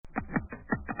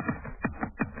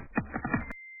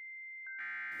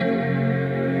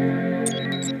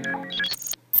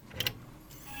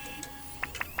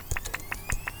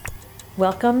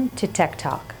Welcome to Tech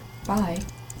Talk. By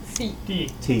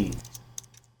CDT.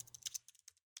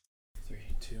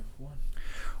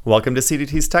 Welcome to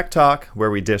CDT's Tech Talk,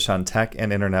 where we dish on tech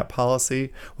and internet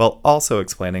policy while also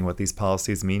explaining what these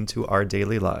policies mean to our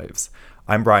daily lives.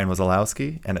 I'm Brian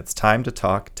Wazalowski, and it's time to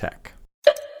talk tech.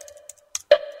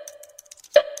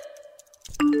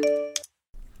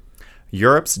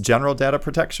 Europe's General Data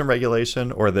Protection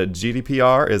Regulation, or the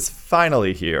GDPR, is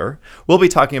finally here. We'll be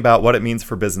talking about what it means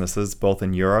for businesses both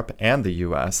in Europe and the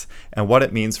US, and what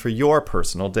it means for your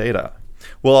personal data.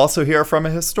 We'll also hear from a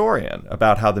historian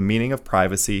about how the meaning of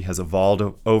privacy has evolved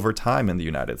over time in the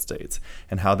United States,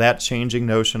 and how that changing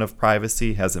notion of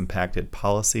privacy has impacted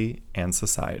policy and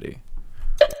society.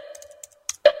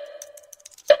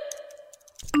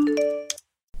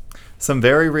 Some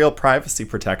very real privacy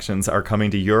protections are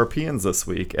coming to Europeans this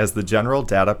week as the General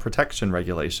Data Protection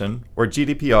Regulation, or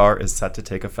GDPR, is set to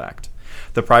take effect.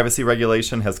 The privacy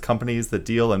regulation has companies that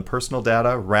deal in personal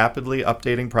data rapidly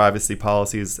updating privacy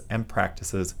policies and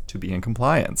practices to be in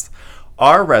compliance.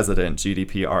 Our resident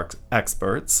GDPR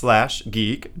expert /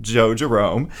 geek, Joe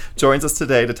Jerome, joins us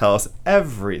today to tell us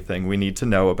everything we need to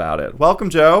know about it. Welcome,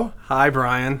 Joe. Hi,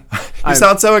 Brian. You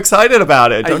sound so excited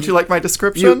about it. Don't you like my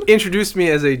description? You introduced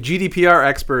me as a GDPR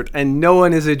expert, and no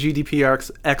one is a GDPR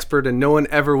expert, and no one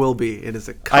ever will be. It is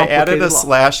a complicated I added a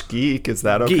law. /geek. Is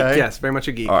that okay? Geek, yes, very much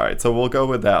a geek. All right, so we'll go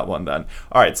with that one then.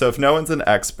 All right, so if no one's an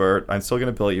expert, I'm still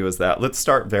going to bill you as that. Let's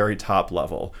start very top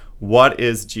level. What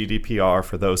is GDPR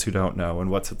for those who don't know, and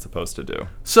what's it supposed to do?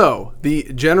 So,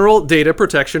 the General Data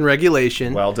Protection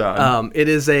Regulation. Well done. It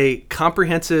is a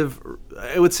comprehensive,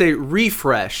 I would say,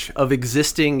 refresh of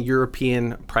existing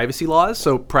European privacy laws.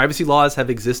 So, privacy laws have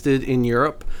existed in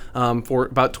Europe for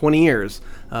about 20 years.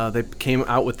 They came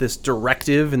out with this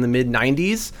directive in the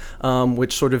mid-90s,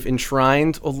 which sort of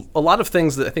enshrined a lot of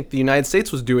things that I think the United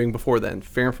States was doing before then,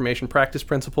 fair information practice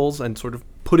principles, and sort of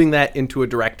putting that into a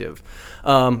directive.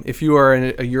 If you are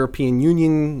a European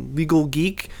Union legal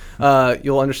geek,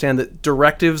 you'll understand that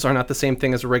directives are not the same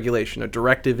thing as a regulation. A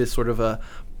directive is sort of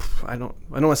I don't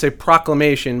want to say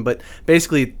proclamation, but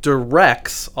basically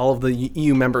directs all of the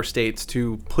EU member states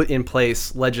to put in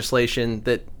place legislation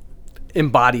that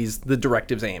embodies the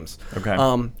directive's aims.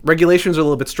 Okay. Regulations are a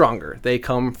little bit stronger. They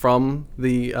come from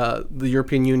the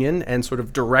European Union and sort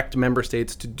of direct member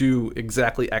states to do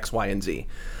exactly X, Y, and Z.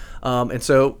 And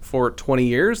so for 20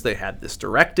 years, they had this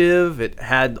directive. It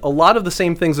had a lot of the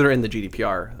same things that are in the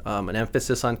GDPR, an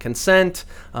emphasis on consent,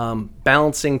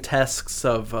 balancing tests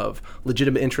of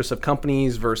legitimate interests of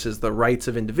companies versus the rights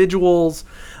of individuals.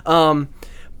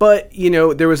 But,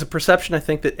 there was a perception, I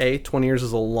think, that 20 years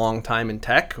is a long time in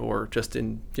tech or just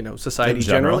in, society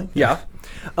generally. Yeah.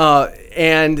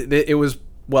 And it was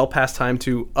well past time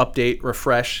to update,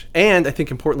 refresh, and I think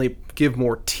importantly, give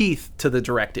more teeth to the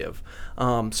directive.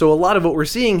 So a lot of what we're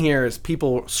seeing here is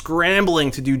people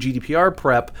scrambling to do GDPR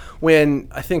prep when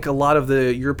I think a lot of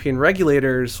the European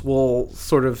regulators will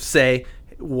sort of say,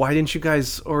 why didn't you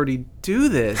guys already do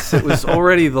this? It was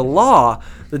already the law.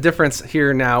 The difference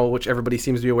here now, which everybody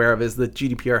seems to be aware of, is that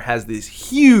GDPR has these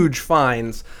huge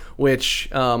fines, which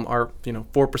are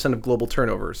 4% of global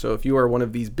turnover. So if you are one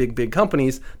of these big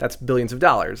companies, that's billions of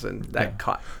dollars, and that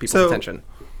caught people's attention.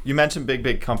 You mentioned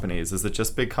big companies. Is it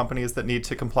just big companies that need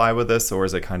to comply with this, or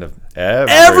is it kind of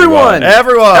everyone?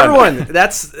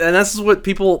 This is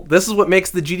what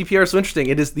makes the GDPR so interesting.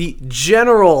 It is the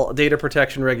General Data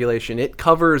Protection Regulation. It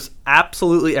covers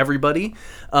absolutely everybody.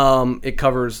 It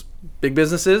covers big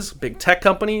businesses, big tech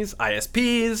companies,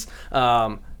 ISPs,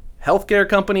 healthcare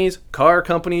companies, car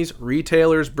companies,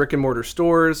 retailers, brick and mortar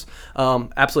stores,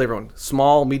 absolutely everyone.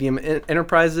 Small, medium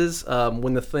enterprises.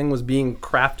 When the thing was being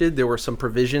crafted, there were some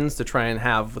provisions to try and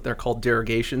have what they're called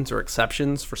derogations or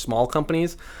exceptions for small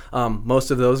companies. Most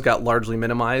of those got largely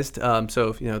minimized.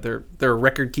 So there are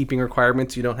record keeping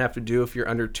requirements you don't have to do if you're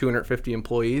under 250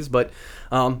 employees. But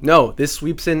no, this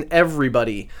sweeps in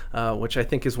everybody, which I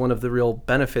think is one of the real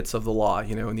benefits of the law.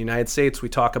 In the United States, we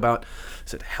talk about,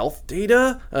 is it health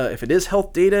data? If it is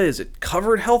health data, is it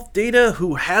covered health data?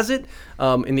 Who has it?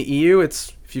 In the EU,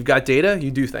 it's if you've got data,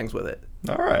 you do things with it.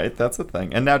 All right, that's a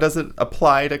thing. And now, does it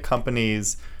apply to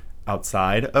companies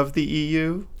outside of the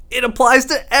EU? It applies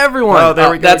to everyone. Oh,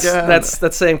 there we go again.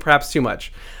 That's saying perhaps too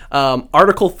much.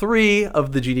 Article 3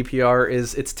 of the GDPR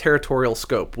is its territorial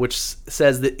scope, which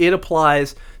says that it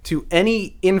applies to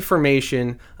any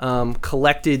information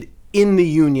collected in the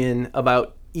Union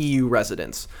about EU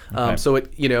residents. Okay. So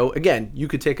it, again, you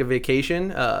could take a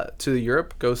vacation to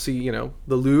Europe, go see, the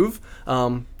Louvre.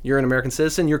 You're an American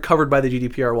citizen. You're covered by the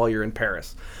GDPR while you're in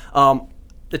Paris.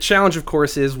 The challenge, of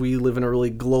course, is we live in a really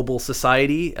global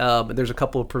society. There's a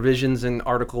couple of provisions in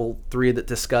Article 3 that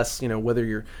discuss, whether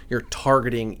you're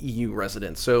targeting EU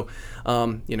residents. So,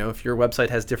 if your website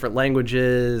has different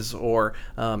languages, or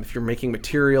if you're making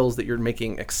materials that you're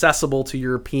making accessible to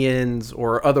Europeans,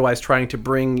 or otherwise trying to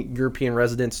bring European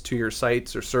residents to your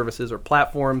sites or services or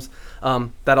platforms,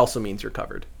 that also means you're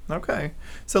covered. Okay.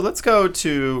 So let's go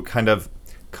to kind of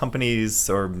companies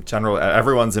or general,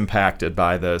 everyone's impacted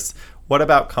by this. What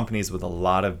about companies with a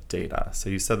lot of data? So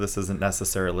you said this isn't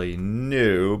necessarily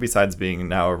new, besides being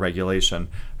now a regulation.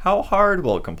 How hard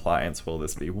compliance will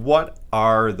this be? What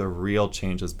are the real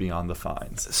changes beyond the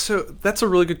fines? So that's a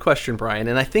really good question, Brian.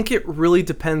 And I think it really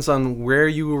depends on where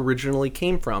you originally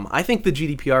came from. I think the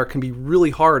GDPR can be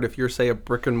really hard if you're, say, a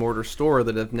brick and mortar store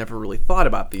that have never really thought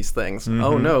about these things. Mm-hmm.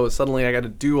 Oh no, suddenly I got to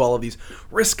do all of these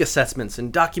risk assessments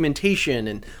and documentation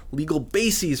and legal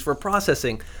bases for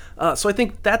processing. So I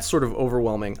think that's sort of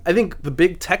overwhelming. I think the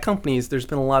big tech companies, there's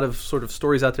been a lot of sort of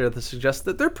stories out there that suggest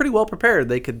that they're pretty well prepared.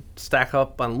 They could stack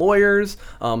up on lawyers.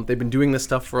 They've been doing this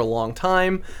stuff for a long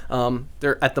time.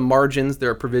 They're at the margins. There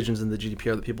are provisions in the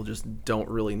GDPR that people just don't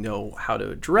really know how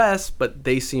to address, but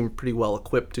they seem pretty well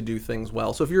equipped to do things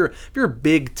well. So if you're a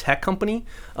big tech company,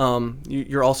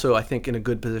 you're also, I think, in a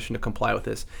good position to comply with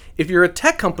this. If you're a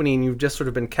tech company and you've just sort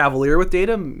of been cavalier with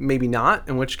data, maybe not,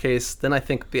 in which case then I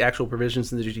think the actual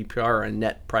provisions in the GDPR are a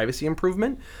net privacy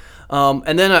improvement.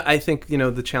 And then I think,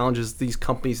 the challenge is these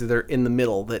companies that are in the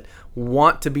middle that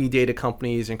want to be data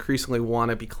companies, increasingly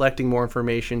want to be collecting more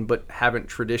information, but haven't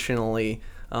traditionally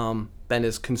been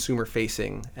as consumer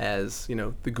facing as,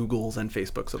 the Googles and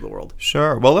Facebooks of the world.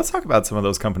 Sure. Well, let's talk about some of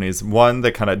those companies. One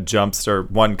kind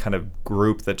of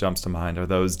group that jumps to mind are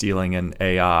those dealing in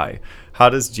AI. How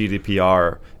does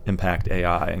GDPR impact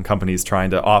AI and companies trying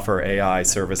to offer AI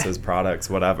services, products,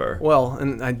 whatever? Well,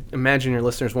 and I imagine your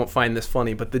listeners won't find this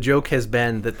funny, but the joke has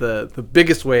been that the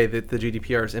biggest way that the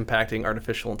GDPR is impacting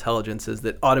artificial intelligence is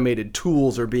that automated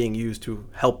tools are being used to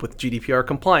help with GDPR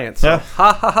compliance. So,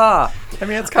 ha ha ha. I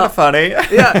mean, it's kind of funny.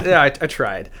 Yeah, I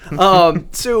tried.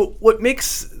 So what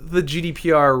makes the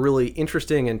GDPR really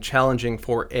interesting and challenging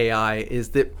for AI is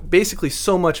that basically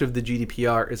so much of the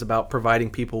GDPR is about providing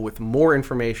people with more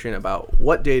information about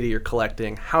what data you're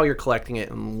collecting, how you're collecting it,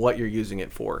 and what you're using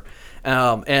it for.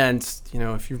 And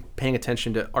if you're paying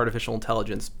attention to artificial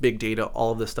intelligence, big data,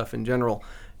 all of this stuff in general,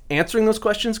 answering those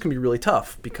questions can be really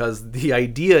tough because the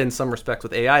idea in some respects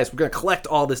with AI is we're going to collect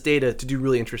all this data to do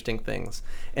really interesting things.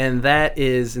 And that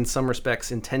is in some respects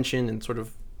in tension and sort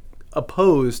of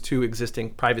opposed to existing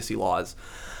privacy laws.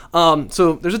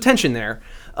 So there's a tension there.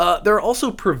 There are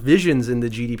also provisions in the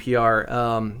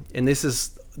GDPR, and this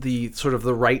is the sort of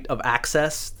the right of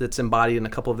access that's embodied in a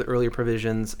couple of the earlier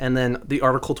provisions, and then the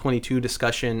Article 22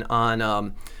 discussion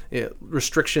on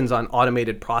restrictions on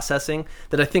automated processing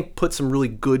that I think put some really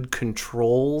good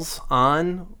controls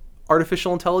on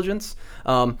artificial intelligence.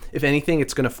 If anything,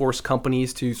 it's going to force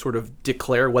companies to sort of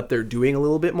declare what they're doing a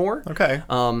little bit more. Okay.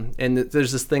 And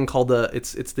there's this thing called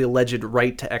it's the alleged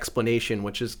right to explanation,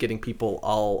 which is getting people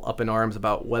all up in arms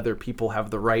about whether people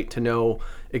have the right to know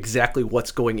exactly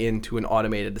what's going into an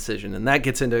automated decision. And that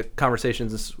gets into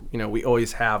conversations, we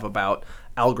always have about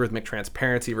algorithmic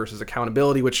transparency versus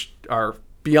accountability, which are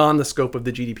beyond the scope of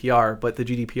the GDPR, but the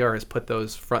GDPR has put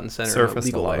those front and center Surfaced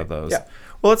in a legal a lot way. of those. Yeah.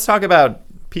 Well, let's talk about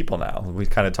people now. We've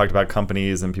kind of talked about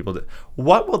companies and people.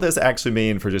 What will this actually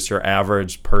mean for just your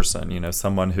average person?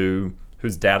 Someone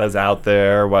whose data's out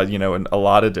there, in a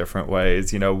lot of different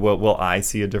ways. Will I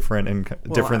see a difference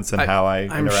in how I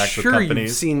interact with companies? I'm sure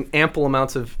you've seen ample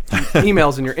amounts of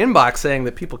emails in your inbox saying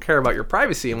that people care about your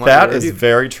privacy. And that is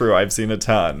very true. I've seen a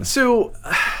ton. So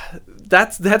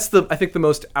that's I think the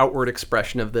most outward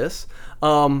expression of this.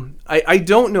 I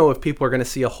don't know if people are going to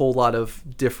see a whole lot of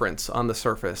difference on the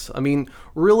surface. I mean,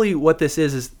 really what this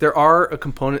is there are a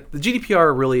component. The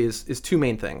GDPR really is two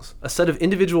main things: a set of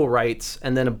individual rights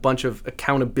and then a bunch of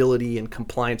accountability and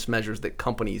compliance measures that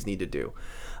companies need to do.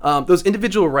 Those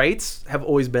individual rights have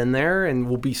always been there and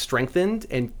will be strengthened,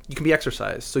 and you can be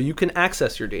exercised. So you can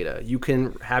access your data. You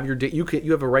can have your data.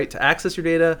 You have a right to access your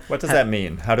data. What does that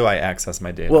mean? How do I access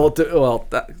my data? Well,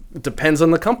 that depends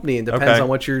on the company and depends on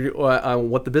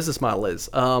what the business model is.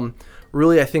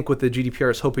 Really, I think what the GDPR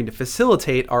is hoping to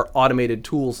facilitate are automated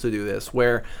tools to do this,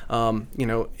 where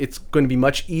it's going to be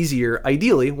much easier.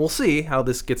 Ideally, we'll see how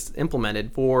this gets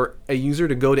implemented for a user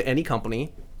to go to any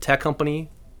company, tech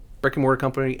company, brick and mortar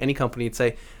company, any company, and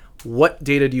say, what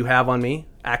data do you have on me?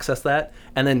 Access that,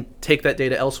 and then take that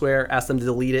data elsewhere, ask them to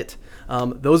delete it.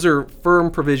 Those are firm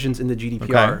provisions in the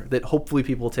GDPR that hopefully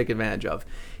people will take advantage of.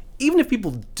 even if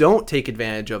people don't take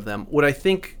advantage of them, where I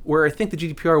think the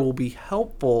GDPR will be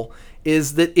helpful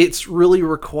is that it's really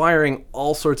requiring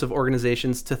all sorts of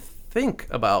organizations to think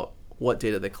about what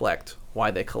data they collect,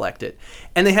 why they collect it,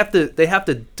 and they have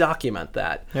to document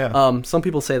that. Yeah. Some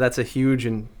people say that's a huge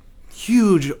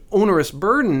onerous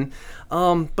burden,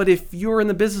 but if you're in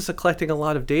the business of collecting a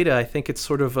lot of data, I think it's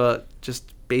sort of a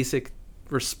just basic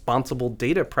responsible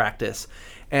data practice,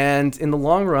 and in the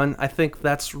long run, I think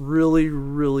that's really,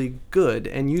 really good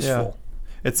and useful.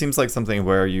 Yeah. It seems like something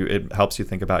where it helps you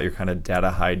think about your kind of data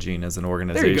hygiene as an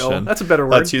organization. There you go. That's a better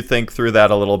word. Lets you think through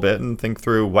that a little bit and think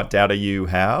through what data you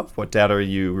have, what data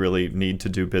you really need to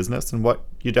do business, and what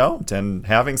you don't. And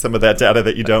having some of that data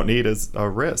that you don't need is a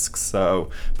risk.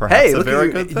 So perhaps a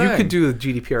very good thing. You could do the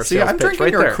GDPR See, sales I'm pitch drinking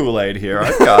right your there. Kool-Aid here.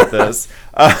 I've got this.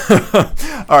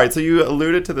 All right. So you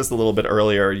alluded to this a little bit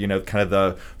earlier, kind of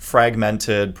the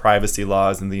fragmented privacy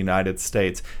laws in the United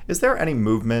States. Is there any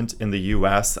movement in the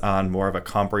U.S. on more of a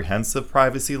comprehensive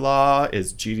privacy law?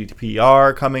 Is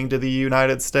GDPR coming to the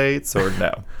United States or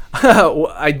no?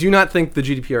 I do not think the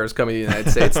GDPR is coming to the United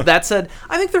States. That said,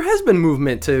 I think there has been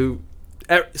movement to...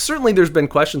 Certainly there's been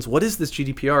questions, what is this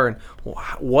GDPR and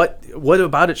what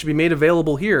about it should be made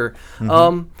available here?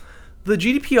 Mm-hmm. The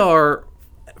GDPR,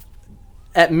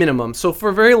 at minimum, so for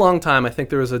a very long time I think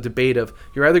there was a debate of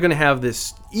you're either going to have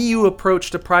this EU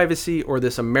approach to privacy or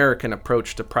this American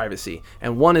approach to privacy.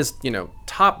 And one is,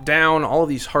 top down, all of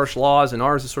these harsh laws, and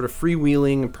ours is sort of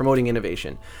freewheeling and promoting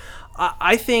innovation.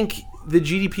 I think the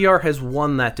GDPR has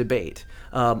won that debate.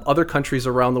 Other countries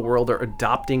around the world are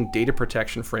adopting data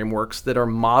protection frameworks that are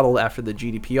modeled after the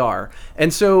GDPR.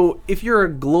 And so if you're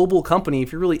a global company,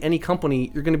 if you're really any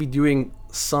company, you're going to be doing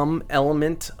some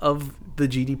element of the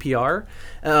GDPR.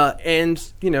 And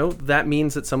that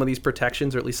means that some of these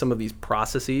protections, or at least some of these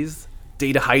processes,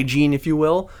 data hygiene, if you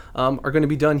will, are going to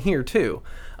be done here too.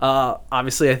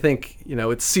 Obviously, I think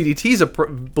it's CDT's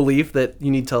belief that you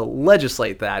need to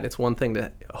legislate that. It's one thing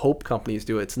to hope companies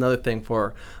do it. It's another thing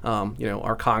for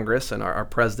our Congress and our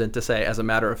president to say, as a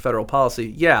matter of federal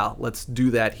policy, yeah, let's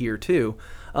do that here too.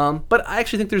 But I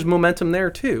actually think there's momentum there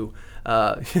too.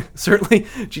 Certainly,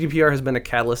 GDPR has been a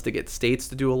catalyst to get states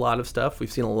to do a lot of stuff.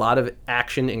 We've seen a lot of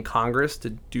action in Congress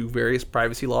to do various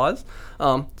privacy laws.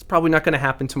 It's probably not going to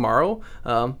happen tomorrow,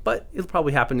 but it'll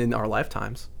probably happen in our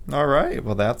lifetimes. All right.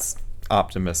 Well, that's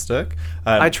optimistic.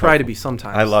 I try to be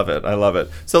sometimes. I love it.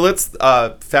 So let's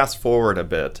fast forward a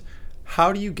bit.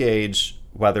 How do you gauge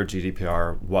whether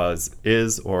GDPR was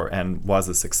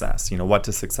a success? What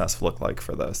does success look like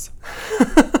for this?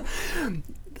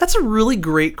 That's a really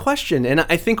great question, and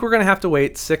I think we're going to have to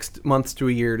wait 6 months to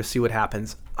a year to see what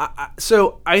happens.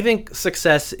 So I think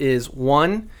success is,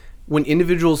 one, when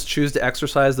individuals choose to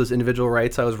exercise those individual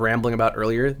rights I was rambling about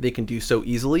earlier, they can do so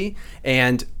easily,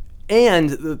 and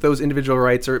those individual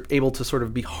rights are able to sort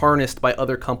of be harnessed by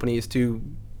other companies to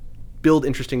build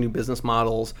interesting new business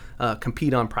models,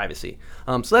 compete on privacy.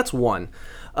 So that's one.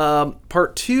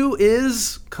 Part two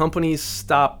is companies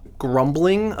stop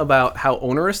grumbling about how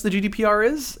onerous the GDPR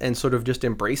is and sort of just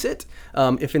embrace it.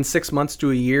 If in 6 months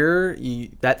to a year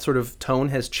that sort of tone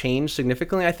has changed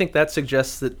significantly, I think that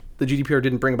suggests that the GDPR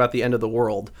didn't bring about the end of the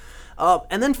world.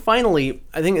 And then finally,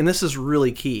 I think, and this is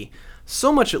really key,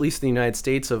 so much, at least in the United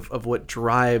States, of what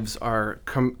drives our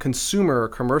consumer or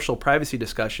commercial privacy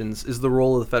discussions is the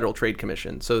role of the Federal Trade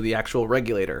Commission, so the actual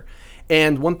regulator.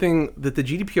 And one thing that the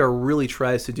GDPR really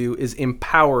tries to do is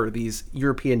empower these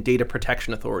European data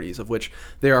protection authorities, of which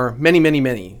there are many, many,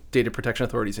 many data protection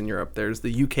authorities in Europe. There's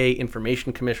the UK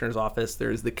Information Commissioner's Office.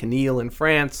 There's the CNIL in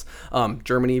France.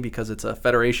 Germany, because it's a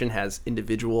federation, has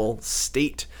individual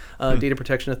state data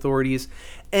protection authorities.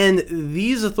 And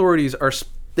these authorities are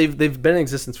They've been in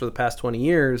existence for the past 20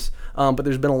 years, but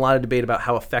there's been a lot of debate about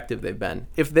how effective they've been.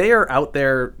 If they are out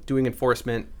there doing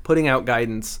enforcement, putting out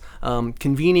guidance,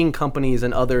 convening companies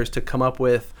and others to come up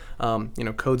with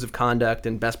codes of conduct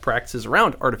and best practices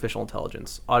around artificial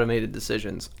intelligence, automated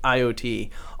decisions, IoT,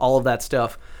 all of that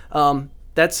stuff,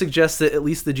 that suggests that at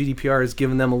least the GDPR has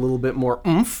given them a little bit more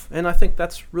oomph, and I think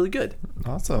that's really good.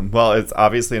 Awesome. Well, it's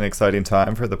obviously an exciting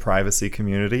time for the privacy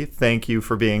community. Thank you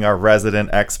for being our resident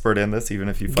expert in this, even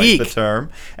if you fight the term.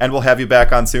 And we'll have you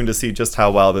back on soon to see just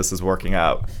how well this is working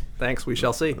out. Thanks. We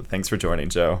shall see. Thanks for joining,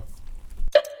 Joe.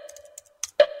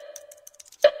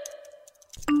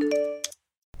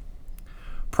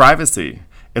 Privacy.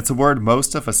 It's a word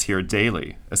most of us hear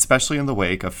daily, especially in the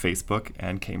wake of Facebook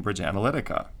and Cambridge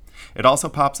Analytica. It also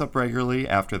pops up regularly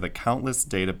after the countless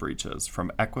data breaches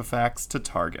from Equifax to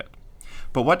Target.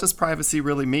 But what does privacy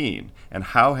really mean, and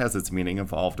how has its meaning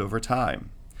evolved over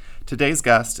time? Today's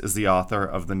guest is the author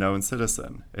of The Known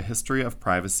Citizen, A History of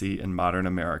Privacy in Modern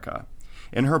America.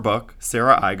 In her book,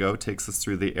 Sarah Igoe takes us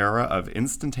through the era of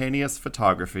instantaneous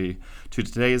photography to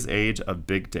today's age of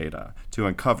big data to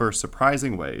uncover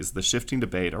surprising ways the shifting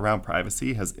debate around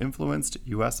privacy has influenced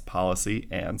U.S. policy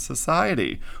and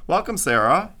society. Welcome,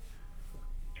 Sarah.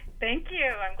 Thank you.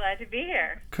 I'm glad to be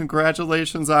here.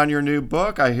 Congratulations on your new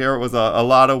book. I hear it was a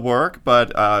lot of work,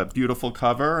 but a beautiful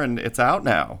cover, and it's out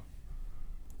now.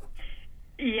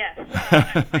 Yes,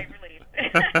 I'm quite relieved.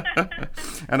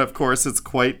 And of course, it's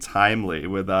quite timely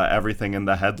with everything in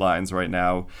the headlines right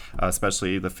now,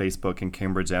 especially the Facebook and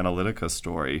Cambridge Analytica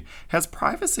story. Has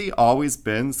privacy always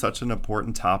been such an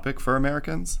important topic for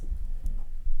Americans?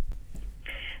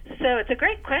 So it's a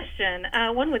great question.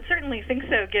 One would certainly think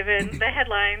so, given the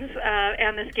headlines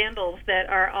and the scandals that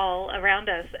are all around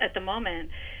us at the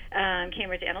moment.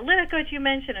 Cambridge Analytica, which you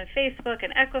mentioned, and Facebook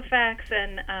and Equifax,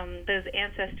 and those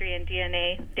Ancestry and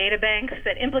DNA data banks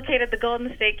that implicated the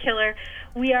Golden State Killer.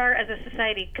 We are, as a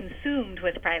society, consumed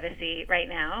with privacy right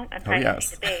now and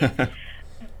privacy debate.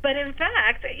 But in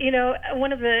fact,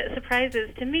 one of the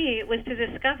surprises to me was to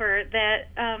discover that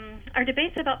our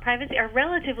debates about privacy are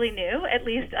relatively new, at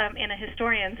least in a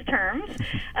historian's terms.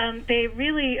 They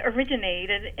really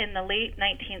originated in the late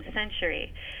 19th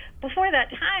century. Before that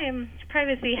time,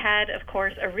 privacy had, of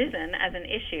course, arisen as an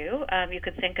issue. You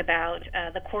could think about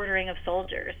the quartering of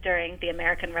soldiers during the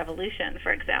American Revolution,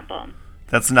 for example.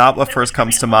 That's not what first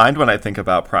comes to mind when I think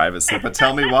about privacy, but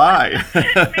tell me why.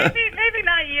 maybe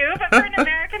not you, but for an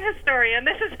American historian,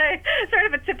 this is a sort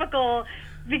of a typical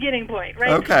beginning point,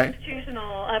 right? Okay.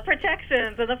 Constitutional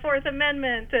protections and the Fourth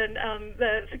Amendment and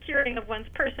the securing of one's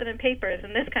person and papers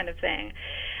and this kind of thing.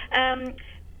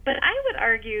 But I would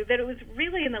argue that it was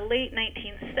really in the late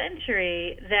 19th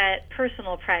century that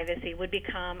personal privacy would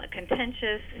become a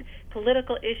contentious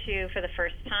political issue for the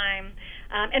first time,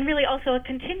 and really also a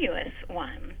continuous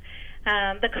one.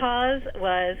 The cause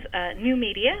was new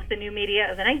media, the new media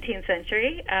of the 19th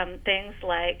century, things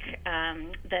like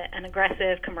an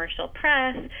aggressive commercial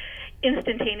press,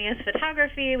 instantaneous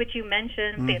photography, which you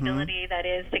mentioned, the ability, that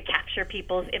is, to capture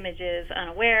people's images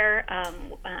unaware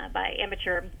by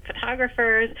amateur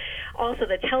photographers. Also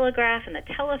the telegraph and the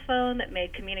telephone that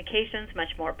made communications much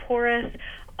more porous.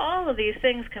 All of these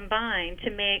things combined to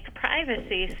make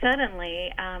privacy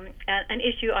suddenly an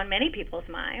issue on many people's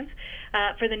minds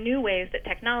for the new ways that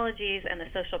technologies and the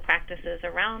social practices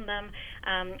around them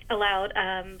allowed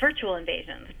virtual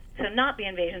invasions. So not the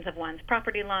invasions of one's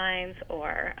property lines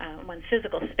or one's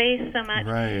physical space so much,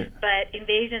 right, but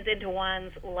invasions into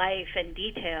one's life and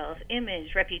details,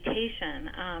 image,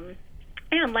 reputation.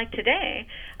 And like today,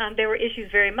 there were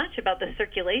issues very much about the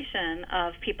circulation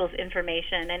of people's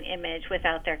information and image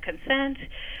without their consent,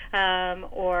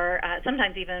 or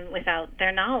sometimes even without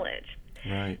their knowledge.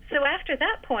 Right. So after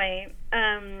that point,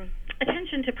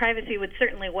 attention to privacy would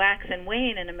certainly wax and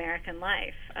wane in American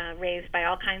life, raised by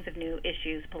all kinds of new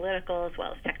issues, political as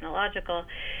well as technological,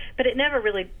 but it never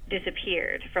really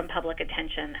disappeared from public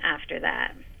attention after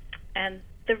that. And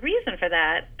the reason for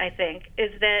that, I think,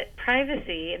 is that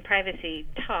privacy and privacy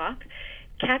talk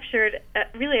captured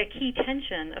really a key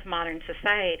tension of modern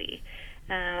society,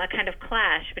 a kind of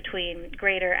clash between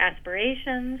greater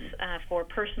aspirations for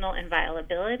personal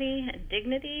inviolability and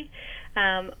dignity,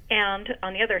 and,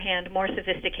 on the other hand, more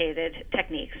sophisticated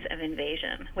techniques of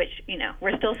invasion, which,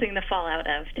 we're still seeing the fallout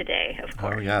of today, of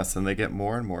course. Oh, yes, and they get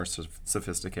more and more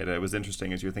sophisticated. It was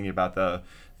interesting as you were thinking about the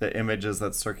images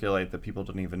that circulate that people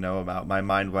don't even know about. My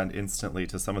mind went instantly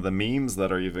to some of the memes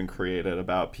that are even created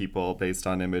about people based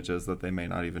on images that they may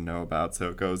not even know about. So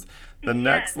it goes the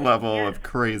next level of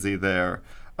crazy there.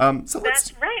 That's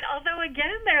right. Although,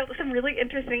 again, there are some really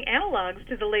interesting analogs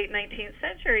to the late 19th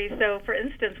century. So, for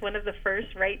instance, one of the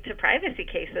first right to privacy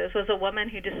cases was a woman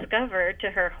who discovered, to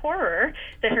her horror,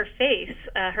 that her face,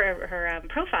 her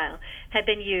profile, had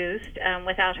been used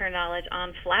without her knowledge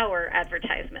on flower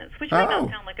advertisements, which might not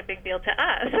sound like a big deal to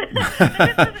us. But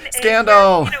this was an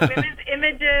Scandal! age where, women's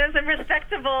images and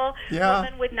respectable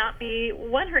women would not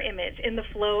want her image in the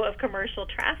flow of commercial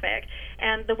traffic.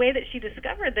 And the way that she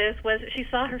discovered this was she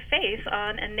saw her face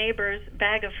on a neighbor's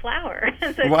bag of flour.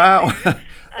 So wow.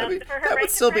 that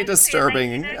would still be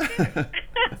disturbing.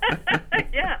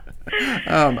 Yeah.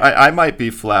 I might be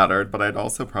flattered, but I'd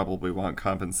also probably want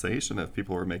compensation if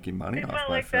people were making money off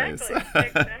my face.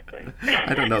 Exactly.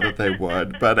 I don't know that they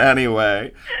would, but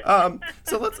anyway.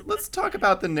 So let's talk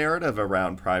about the narrative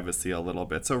around privacy a little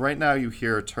bit. So right now you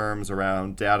hear terms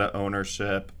around data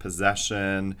ownership,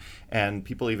 possession, and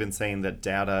people even saying that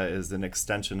data is an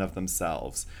extension of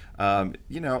themselves.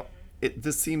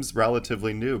 this seems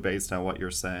relatively new based on what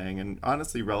you're saying, and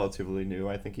honestly relatively new,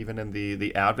 I think, even in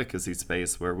the advocacy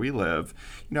space where we live.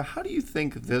 How do you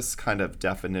think this kind of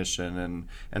definition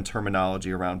and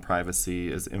terminology around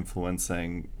privacy is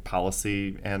influencing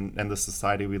policy and the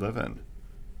society we live in?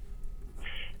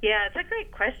 Yeah, it's a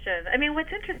great question. I mean,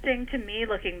 what's interesting to me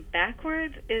looking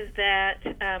backwards is that,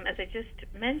 as I just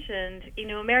mentioned,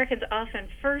 Americans often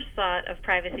first thought of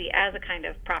privacy as a kind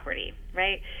of property,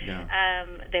 right? Yeah.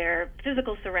 Their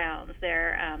physical surrounds,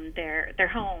 their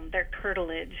home, their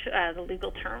curtilage, the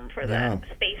legal term for the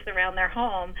space around their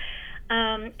home.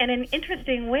 And in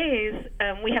interesting ways,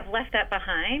 we have left that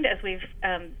behind as we've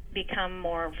become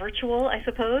more virtual, I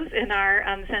suppose, in our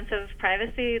sense of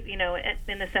privacy,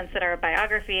 in the sense that our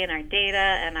biography and our data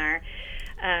and our,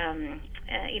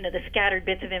 the scattered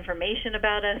bits of information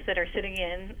about us that are sitting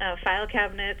in file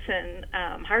cabinets and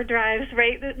hard drives,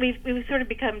 right? We've sort of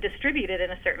become distributed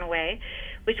in a certain way,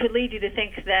 which would lead you to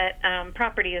think that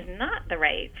property is not the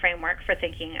right framework for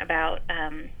thinking about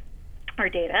our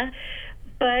data.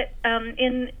 But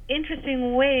in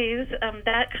interesting ways,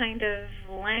 that kind of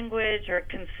language or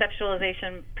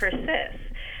conceptualization persists.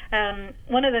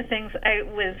 One of the things I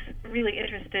was really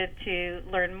interested to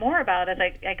learn more about as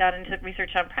I got into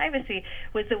research on privacy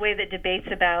was the way that debates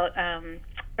about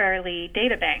early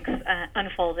data banks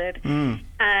unfolded.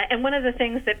 And one of the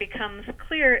things that becomes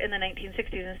clear in the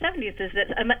 1960s and 70s is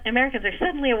that Americans are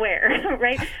suddenly aware,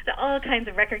 right, that all kinds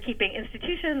of record-keeping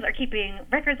institutions are keeping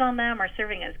records on them, are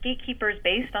serving as gatekeepers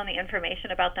based on the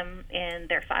information about them in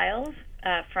their files,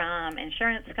 from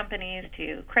insurance companies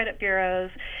to credit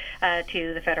bureaus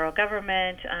to the federal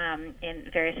government in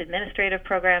various administrative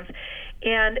programs.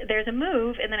 And there's a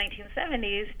move in the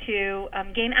 1970s to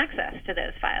gain access to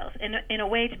those files in a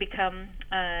way to become,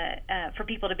 for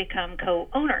people to become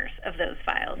co-owners of those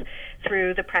files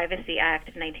through the Privacy Act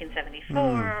of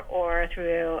 1974 or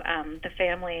through the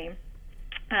Family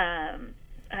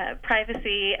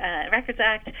Privacy Records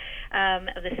Act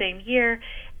of the same year.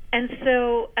 And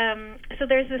so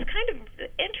there's this kind of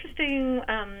interesting,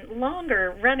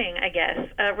 longer-running, I guess,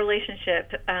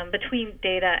 relationship between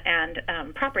data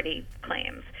and property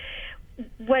claims.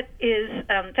 What is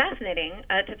fascinating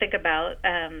to think about,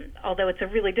 although it's a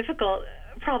really difficult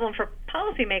problem for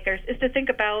policymakers, is to think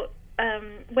about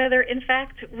whether, in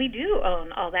fact, we do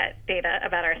own all that data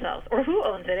about ourselves, or who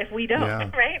owns it if we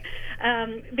don't, right?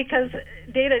 Because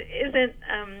data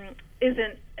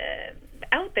isn't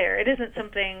out there. It isn't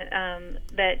something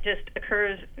that just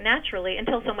occurs naturally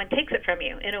until someone takes it from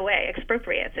you, in a way,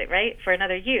 expropriates it, right, for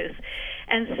another use.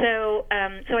 And so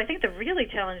I think the really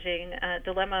challenging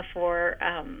dilemma for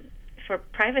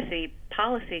privacy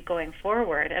policy going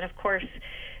forward, and of course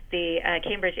the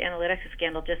Cambridge Analytica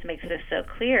scandal just makes this so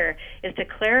clear, is to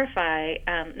clarify,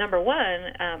 number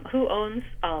one, who owns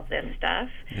all of this stuff,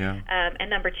 and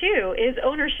number two, is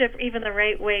ownership even the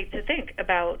right way to think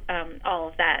about all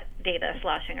of that data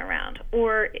sloshing around?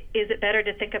 Or is it better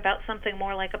to think about something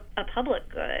more like a public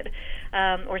good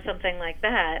or something like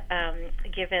that,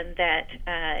 given that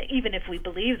even if we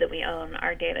believe that we own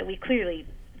our data, we clearly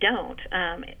don't,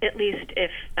 at least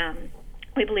if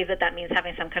we believe that means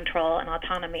having some control and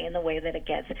autonomy in the way that it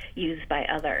gets used by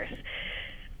others.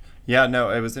 Yeah, no,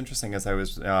 it was interesting as I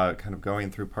was kind of going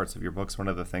through parts of your books. One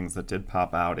of the things that did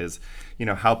pop out is,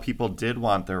 how people did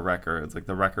want their records, like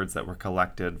the records that were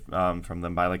collected from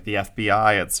them by like the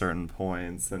FBI at certain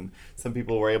points. And some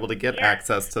people were able to get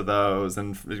access to those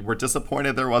and were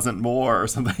disappointed there wasn't more or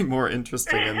something more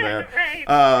interesting in there.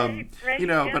 Right.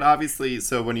 But obviously,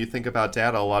 so when you think about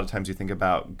data, a lot of times you think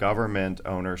about government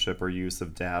ownership or use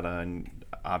of data, and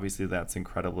obviously that's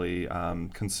incredibly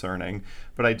concerning.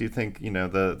 But I do think,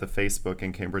 the Facebook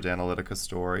and Cambridge Analytica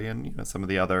story and, some of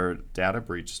the other data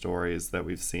breach stories that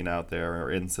we've seen out there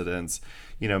or incidents,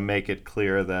 make it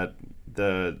clear that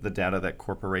the data that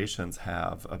corporations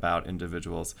have about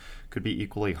individuals could be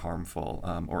equally harmful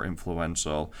or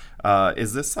influential.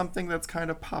 Is this something that's kind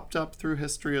of popped up through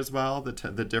history as well,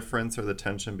 the difference or the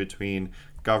tension between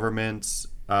government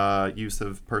use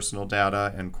of personal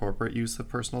data and corporate use of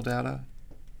personal data?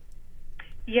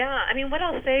 Yeah, I mean, what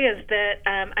I'll say is that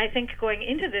I think going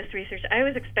into this research, I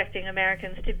was expecting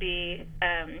Americans to be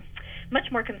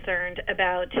much more concerned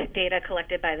about data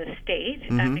collected by the state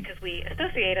because we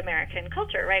associate American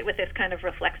culture, right, with this kind of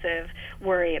reflexive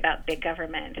worry about big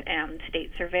government and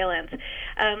state surveillance.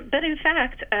 But in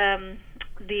fact,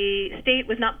 the state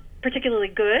was not particularly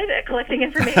good at collecting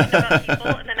information about people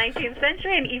in the 19th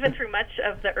century, and even through much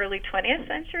of the early 20th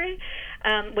century,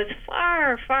 was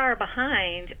far, far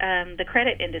behind the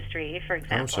credit industry, for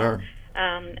example,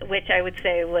 which I would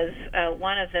say was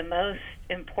one of the most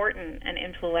important and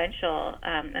influential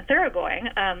and thoroughgoing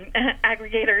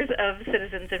aggregators of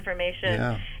citizens'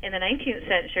 information in the 19th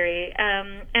century.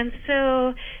 And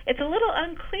so it's a little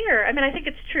unclear. I mean, I think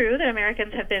it's true that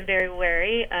Americans have been very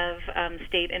wary of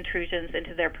state intrusions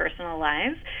into their personal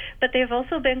lives, but they've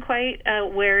also been quite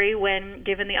wary when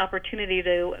given the opportunity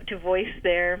to voice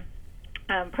their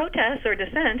protests or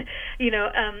dissent,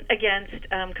 against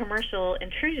commercial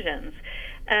intrusions.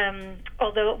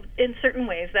 Although in certain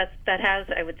ways that has,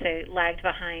 I would say, lagged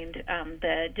behind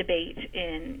the debate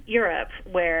in Europe,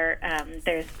 where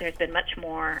there's been much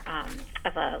more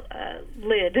of a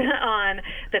lid on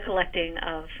the collecting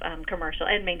of commercial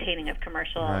and maintaining of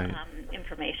commercial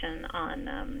information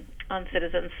on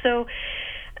citizens. So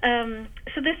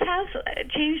this has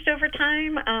changed over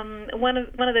time. One of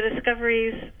the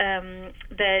discoveries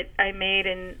that I made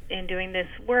in doing this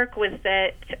work was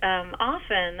that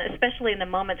often, especially in the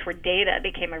moments where data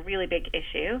became a really big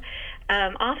issue,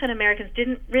 often Americans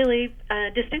didn't really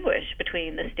distinguish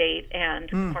between the state and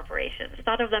corporations.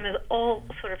 Thought of them as all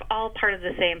part of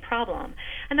the same problem,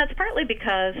 and that's partly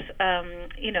because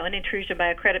an intrusion by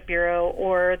a credit bureau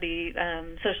or the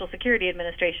Social Security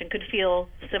Administration could feel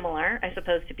similar, I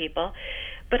suppose, to people.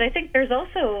 But I think there's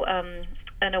also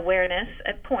an awareness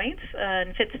at points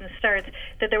and fits and starts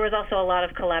that there was also a lot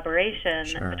of collaboration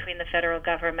between the federal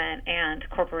government and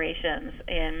corporations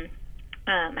in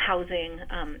housing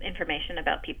information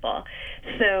about people.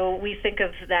 So we think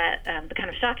of that, the kind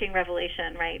of shocking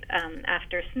revelation,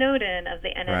 after Snowden, of the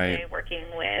NSA working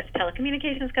with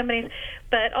telecommunications companies,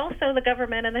 but also the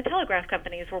government and the telegraph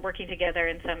companies were working together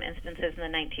in some instances in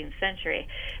the 19th century.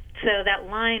 So that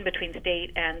line between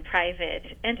state and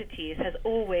private entities has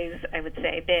always, I would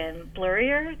say, been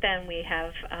blurrier than we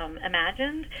have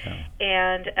imagined,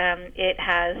 and it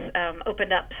has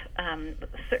opened up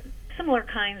similar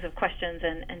kinds of questions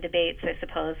and debates, I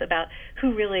suppose, about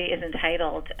who really is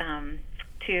entitled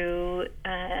to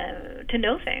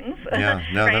know things.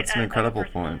 That's an incredible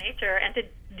point. Nature, and to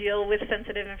deal with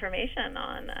sensitive information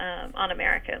on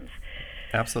Americans.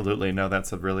 Absolutely. No,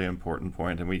 that's a really important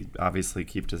point, and we obviously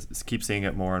keep seeing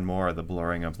it more and more, the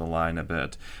blurring of the line a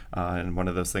bit. And one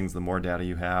of those things, the more data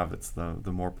you have, it's the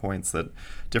more points that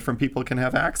different people can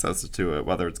have access to it,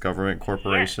 whether it's government,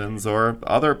 corporations, or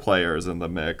other players in the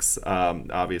mix,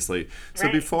 obviously. So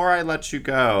before I let you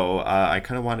go, I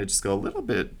kind of want to just go a little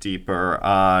bit deeper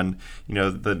on,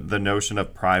 the notion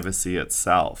of privacy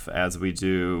itself, as we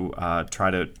do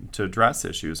try to address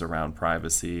issues around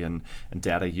privacy and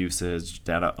data usage,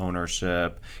 data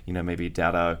ownership, maybe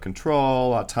data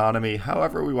control, autonomy,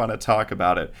 however we want to talk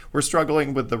about it. We're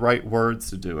struggling with the right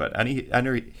words to do it.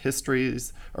 Any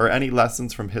histories or any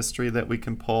lessons from history that we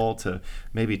can pull to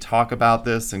maybe talk about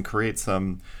this and create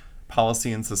some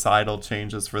policy and societal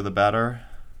changes for the better?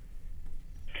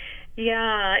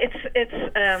 Yeah,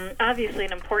 it's obviously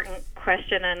an important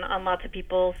question and on lots of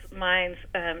people's minds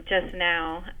just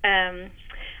now.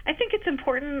 I think it's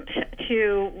important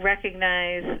to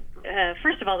recognize,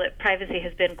 first of all, that privacy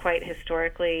has been quite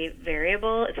historically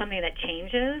variable. It's something that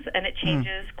changes, and it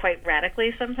changes quite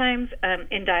radically sometimes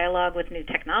in dialogue with new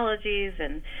technologies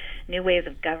and new ways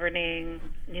of governing,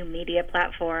 new media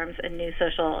platforms, and new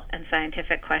social and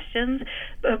scientific questions.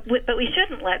 But we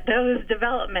shouldn't let those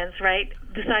developments,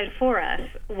 decide for us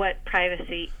what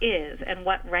privacy is and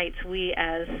what rights we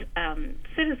as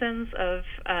citizens of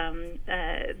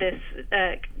this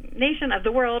nation, of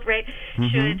the world,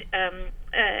 should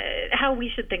how we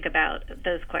should think about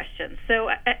those questions. So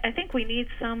I think we need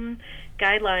some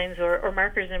guidelines or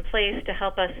markers in place to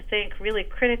help us think really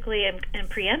critically and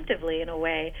preemptively, in a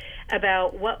way,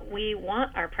 about what we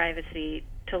want our privacy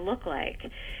to look like.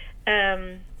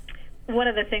 One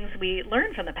of the things we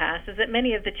learned from the past is that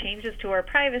many of the changes to our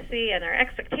privacy and our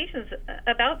expectations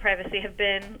about privacy have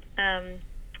been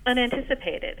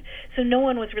unanticipated. So no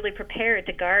one was really prepared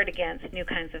to guard against new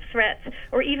kinds of threats,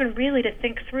 or even really to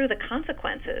think through the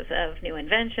consequences of new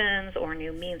inventions or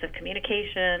new means of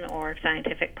communication or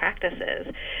scientific practices.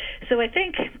 So I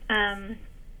think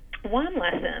one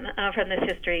lesson from this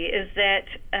history is that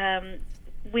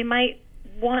we might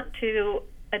want to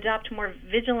adopt more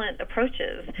vigilant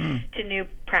approaches to new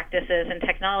practices and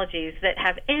technologies that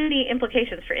have any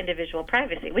implications for individual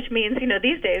privacy, which means,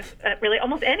 these days, really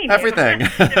almost any everything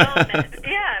development.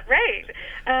 Yeah, right.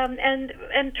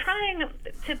 And trying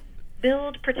to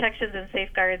build protections and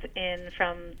safeguards in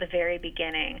from the very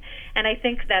beginning. And I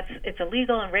think it's a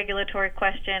legal and regulatory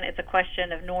question. It's a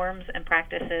question of norms and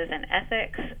practices and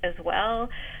ethics as well.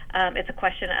 It's a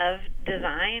question of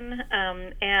design,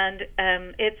 and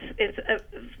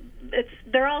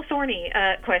they're all thorny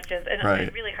questions, and Right.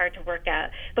 it's really hard to work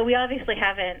out. But we obviously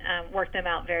haven't worked them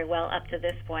out very well up to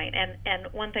this point. And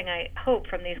one thing I hope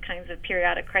from these kinds of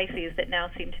periodic crises that now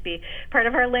seem to be part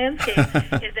of our landscape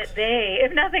is that they,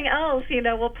 if nothing else,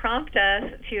 will prompt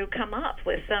us to come up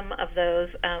with some of those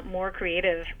more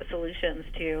creative solutions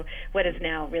to what is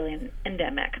now really an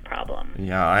endemic problem.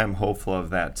 Yeah, I am hopeful of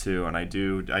that too, and I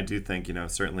do think,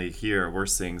 certainly here we're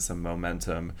seeing some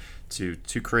momentum to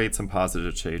create some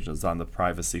positive changes on the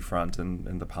privacy front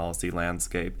and the policy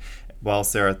landscape. Well,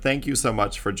 Sarah, thank you so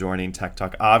much for joining Tech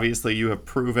Talk. Obviously, you have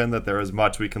proven that there is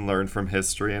much we can learn from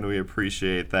history, and we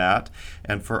appreciate that.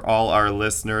 And for all our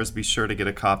listeners, be sure to get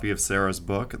a copy of Sarah's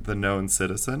book, The Known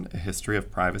Citizen, A History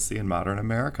of Privacy in Modern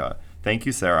America. Thank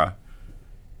you, Sarah.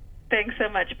 Thanks so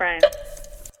much, Brian.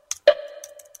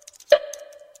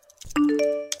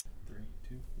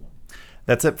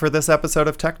 That's it for this episode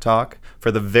of Tech Talk.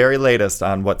 For the very latest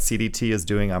on what CDT is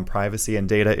doing on privacy and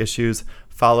data issues,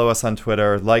 follow us on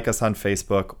Twitter, like us on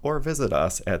Facebook, or visit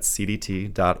us at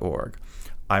cdt.org.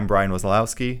 I'm Brian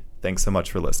Wazalowski. Thanks so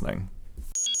much for listening.